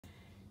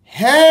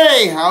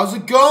Hey, how's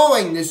it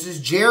going? This is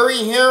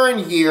Jerry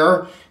Heron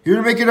here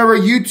to make another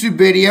YouTube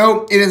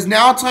video. It is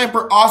now time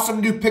for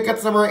awesome new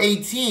pickups number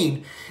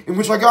 18, in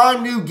which I got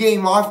a new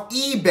game off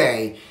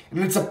eBay. And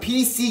it's a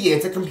PC game.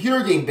 It's a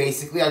computer game,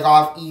 basically. I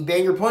got off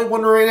eBay. You're probably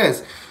wondering what it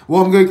is.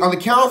 Well, I'm going on the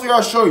count of three,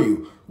 I'll show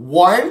you.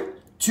 1,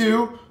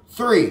 2,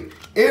 3.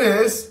 It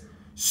is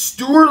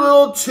Stuart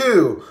Little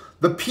 2,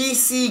 the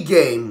PC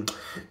game.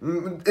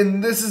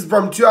 And this is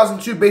from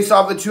 2002, based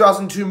off the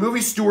 2002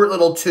 movie Stuart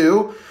Little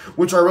 2,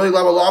 which I really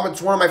love a lot.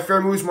 It's one of my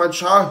favorite movies from my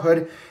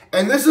childhood.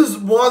 And this is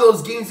one of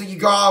those games that you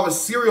got out of a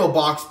cereal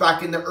box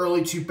back in the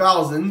early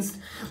 2000s.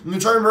 I'm trying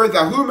to remember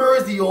that. Who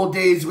remembers the old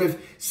days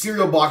with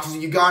cereal boxes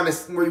that you got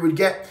where you would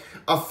get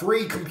a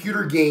free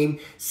computer game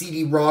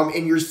CD-ROM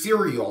in your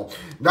cereal?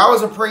 That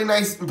was a pretty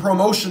nice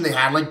promotion they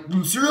had. Like,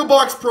 cereal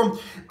box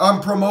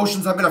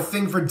promotions have been a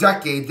thing for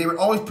decades. They would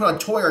always put a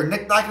toy or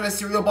knick-knack in a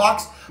cereal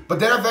box, but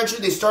then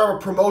eventually they started a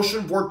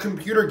promotion for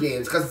computer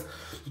games, because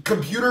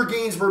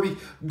computers were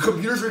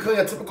becoming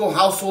a typical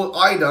household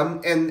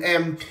item,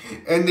 and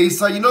they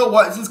said, you know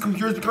what, since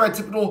computers become a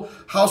typical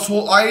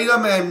household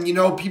item, and you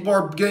know people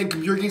are getting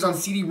computer games on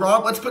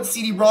CD-ROM, let's put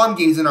CD-ROM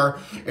games in our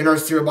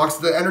cereal box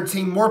to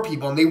entertain more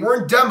people. And they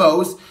weren't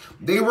demos;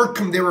 they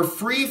were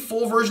free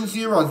full version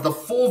CD-ROMs, the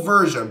full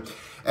version.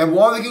 And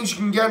one of the games you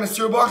can get in a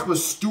cereal box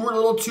was Stuart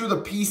Little 2,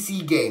 the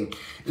PC game.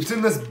 It's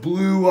in this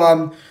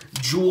blue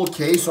jewel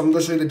case, so I'm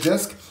going to show you the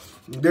disc.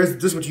 There's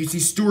this, which you see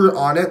Stuart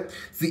on it.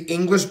 It's the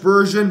English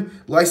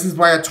version, licensed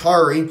by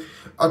Atari.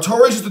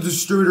 Atari is just the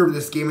distributor of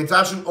this game. It's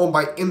actually owned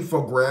by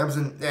Infogrames,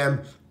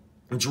 and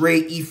it's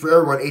rated E for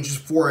everyone, ages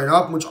 4 and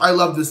up, which I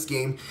love this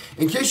game.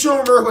 In case you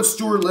don't remember what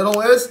Stuart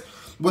Little is,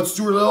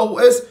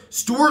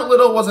 Stuart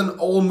Little was an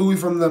old movie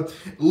from the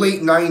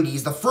late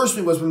 90s. The first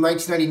movie was from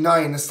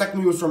 1999. The second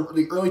movie was from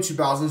the early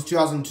 2000s,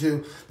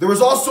 2002. There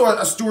was also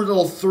a Stuart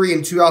Little 3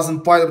 in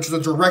 2005, which was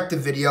a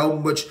direct-to-video,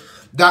 which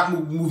that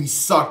movie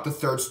sucked, the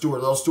third Stuart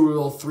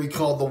Little 3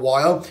 Call of the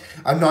Wild.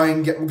 I'm not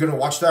even going to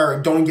watch that, or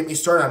don't get me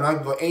started. I'm not going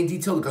to go into any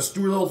detail, because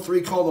Stuart Little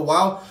 3 Call of the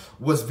Wild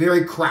was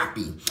very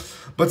crappy.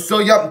 But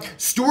still, yep,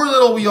 Stuart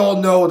Little, we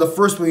all know, the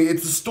first movie,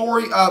 it's the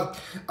story of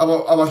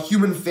a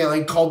human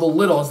family called the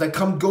Littles that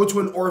go to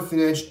an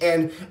orphanage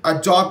and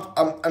adopt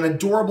an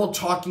adorable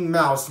talking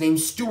mouse named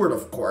Stuart,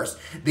 of course.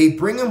 They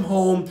bring him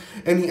home,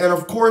 and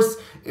of course,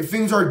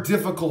 things are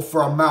difficult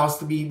for a mouse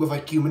to be with a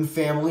human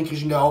family,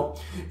 because, you know,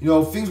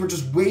 things were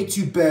just way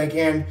too big,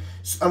 and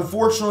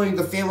unfortunately,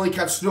 the family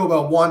cat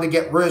Snowbell wanted to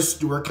get rid of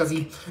Stuart because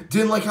he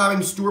didn't like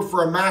having Stuart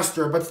for a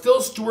master, but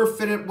still Stuart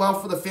fitted well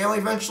for the family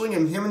eventually,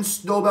 and him and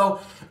Snowbell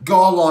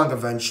go along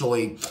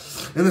eventually.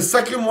 In the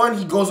second one,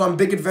 he goes on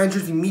big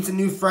adventures. He meets a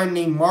new friend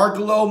named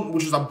Margalo,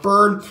 which is a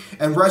bird,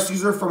 and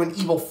rescues her from an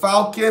evil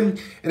falcon,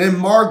 and then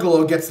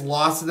Margalo gets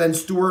lost, and then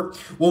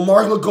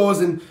Margalo goes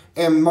and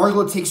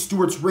Margalo takes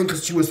Stuart's ring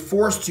because she was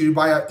forced to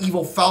by an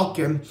evil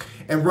falcon,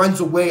 and runs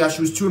away as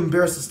she was too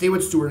embarrassed to stay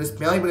with Stuart and his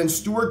family. But then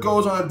Stuart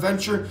goes on an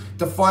adventure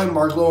to find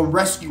Margalo and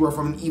rescue her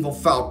from an evil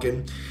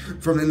falcon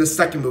in the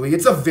second movie.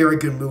 It's a very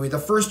good movie. The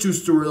first two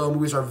Stuart Little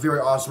movies are very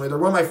awesome. They're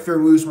one of my favorite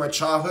movies from my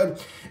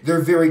childhood.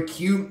 They're very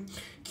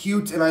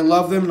cute, and I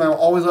love them, and I'll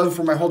always love them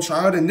for my whole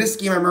childhood. And this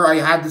game, I remember I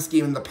had this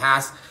game in the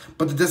past,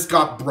 but the disc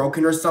got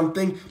broken or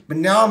something. But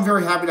now I'm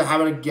very happy to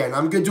have it again.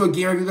 I'm going to do a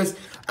game review of this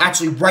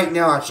right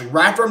now.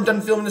 Right after I'm done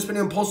filming this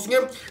video and posting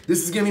it,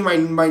 this is going to be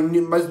I'm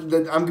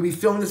going to be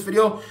filming this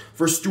video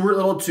for Stuart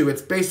Little 2.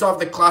 It's based off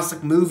the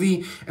classic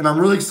movie, and I'm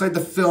really excited to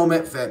film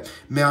it.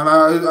 Man,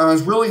 I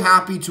was really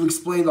happy to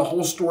explain the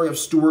whole story of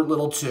Stuart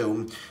Little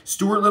 2.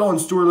 Stuart Little and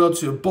Stuart Little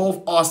 2,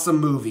 both awesome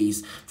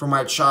movies from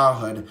my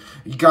childhood.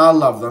 You gotta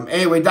love them.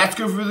 Anyway, that's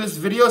good for this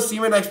video. See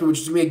you in my next video,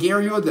 which is going to be a game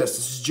review of this.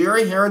 This is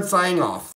Jerry Heron signing off.